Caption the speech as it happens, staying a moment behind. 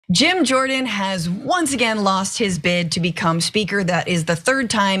Jim Jordan has once again lost his bid to become speaker. That is the third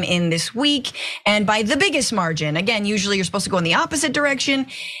time in this week, and by the biggest margin. Again, usually you're supposed to go in the opposite direction,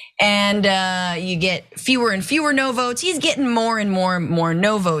 and you get fewer and fewer no votes. He's getting more and more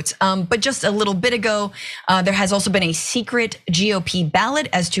no votes. But just a little bit ago, there has also been a secret GOP ballot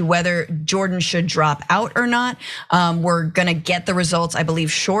as to whether Jordan should drop out or not. We're gonna get the results, I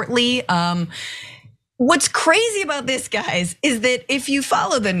believe, shortly. What's crazy about this, guys, is that if you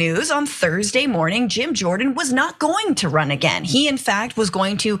follow the news on Thursday morning, Jim Jordan was not going to run again. He, in fact, was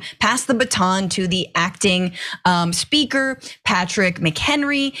going to pass the baton to the acting speaker, Patrick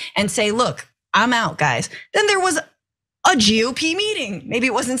McHenry, and say, look, I'm out, guys. Then there was a GOP meeting. Maybe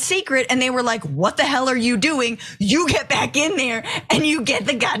it wasn't secret, and they were like, what the hell are you doing? You get back in there and you get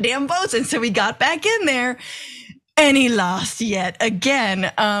the goddamn votes. And so he got back in there and he lost yet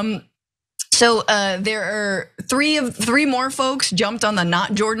again. So there are three more folks jumped on the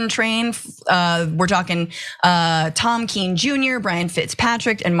not Jordan train. We're talking Tom Keene Jr., Brian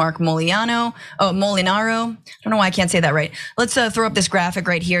Fitzpatrick, and Mark Molinaro. I don't know why I can't say that right. Let's throw up this graphic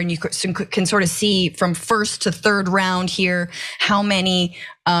right here, and you can sort of see from first to third round here how many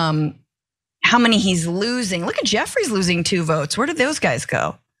he's losing. Look at Jeffries losing 2 votes. Where did those guys go?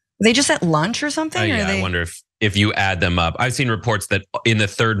 Are they just at lunch or something? Yeah, I wonder if you add them up. I've seen reports that in the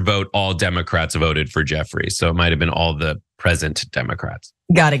third vote, all Democrats voted for Jeffries. So it might have been all the present Democrats.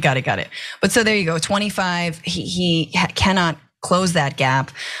 Got it. But so there you go, 25, he cannot close that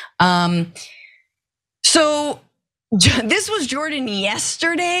gap. So this was Jordan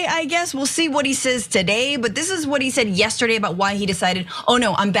yesterday, I guess. We'll see what he says today, but this is what he said yesterday about why he decided, oh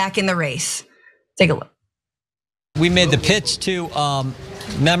no, I'm back in the race. Take a look. We made the pitch to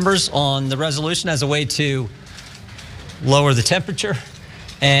members on the resolution as a way to lower the temperature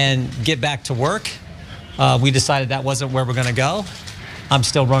and get back to work. We decided that wasn't where we're gonna go. I'm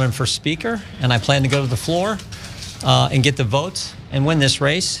still running for speaker, and I plan to go to the floor and get the votes and win this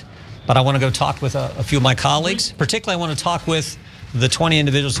race. But I wanna go talk with a few of my colleagues. Particularly, I wanna talk with the 20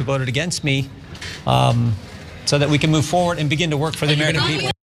 individuals who voted against me so that we can move forward and begin to work for the American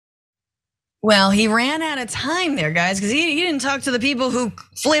people. Well, he ran out of time there, guys, because he didn't talk to the people who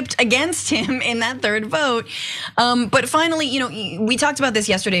flipped against him in that third vote. But finally, we talked about this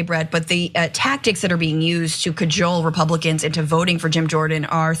yesterday, Brett, but the tactics that are being used to cajole Republicans into voting for Jim Jordan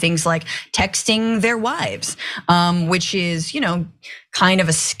are things like texting their wives, which is, kind of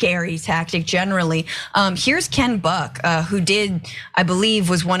a scary tactic generally. Here's Ken Buck, who I believe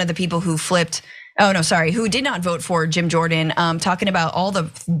was one of the people who flipped. Oh no, sorry, who did not vote for Jim Jordan, talking about all the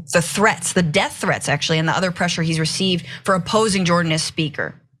threats, the death threats actually, and the other pressure he's received for opposing Jordan as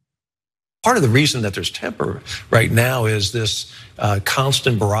speaker. Part of the reason that there's temper right now is this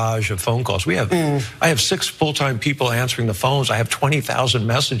constant barrage of phone calls. I have 6 full-time people answering the phones. I have 20,000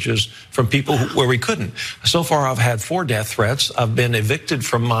 messages from people where we couldn't. So far, I've had 4 death threats. I've been evicted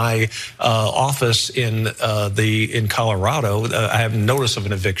from my office in Colorado. I have notice of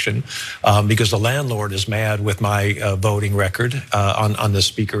an eviction because the landlord is mad with my voting record on the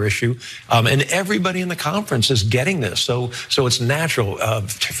speaker issue. And everybody in the conference is getting this. So it's natural.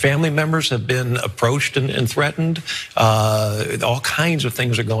 Family members have been approached and threatened. All kinds of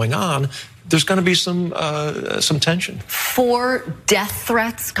things are going on. There's going to be some tension. 4 death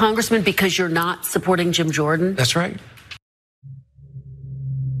threats, Congressman, because you're not supporting Jim Jordan? That's right.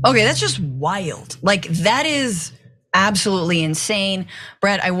 Okay, that's just wild. Like, that is absolutely insane.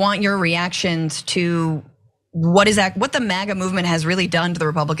 Brett, I want your reactions to what the MAGA movement has really done to the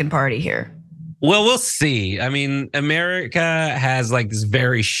Republican Party here. Well, we'll see. I mean, America has like this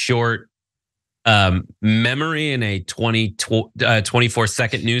very short memory in a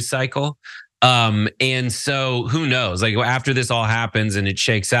 24-second news cycle. And so who knows, like after this all happens and it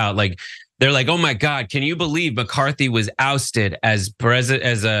shakes out, like they're like, oh my God, can you believe McCarthy was ousted as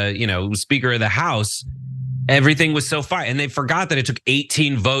Speaker of the House? Everything was so fine. And they forgot that it took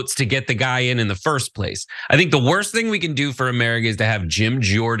 18 votes to get the guy in the first place. I think the worst thing we can do for America is to have Jim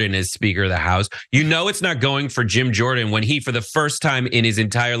Jordan as Speaker of the House. It's not going for Jim Jordan when he, for the first time in his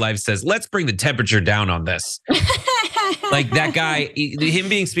entire life, says, let's bring the temperature down on this. Like that guy, him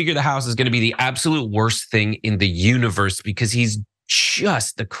being Speaker of the House is going to be the absolute worst thing in the universe because he's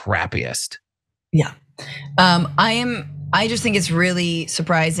just the crappiest. Yeah, I just think it's really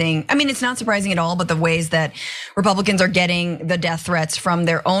surprising. I mean, it's not surprising at all, but the ways that Republicans are getting the death threats from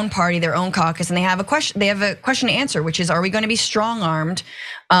their own party, their own caucus, and they have a question to answer, which is, are we going to be strong-armed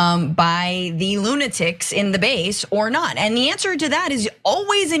by the lunatics in the base or not? And the answer to that is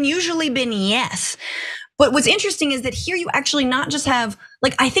always and usually been yes. But what's interesting is that here you actually not just have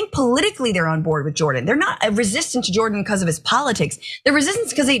Like, I think politically they're on board with Jordan. They're not resistant to Jordan because of his politics. They're resistant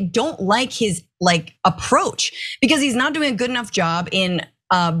because they don't like his approach, because he's not doing a good enough job in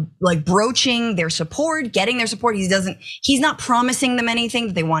broaching their support, getting their support. He's not promising them anything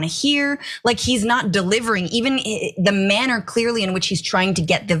that they want to hear. Like, he's not delivering even the manner clearly in which he's trying to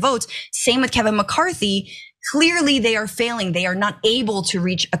get the votes. Same with Kevin McCarthy. Clearly they are failing. They are not able to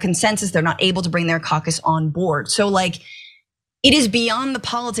reach a consensus. They're not able to bring their caucus on board. So it is beyond the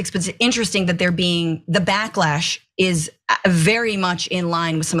politics, but it's interesting that the backlash is very much in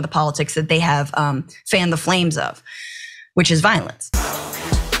line with some of the politics that they have fanned the flames of, which is violence.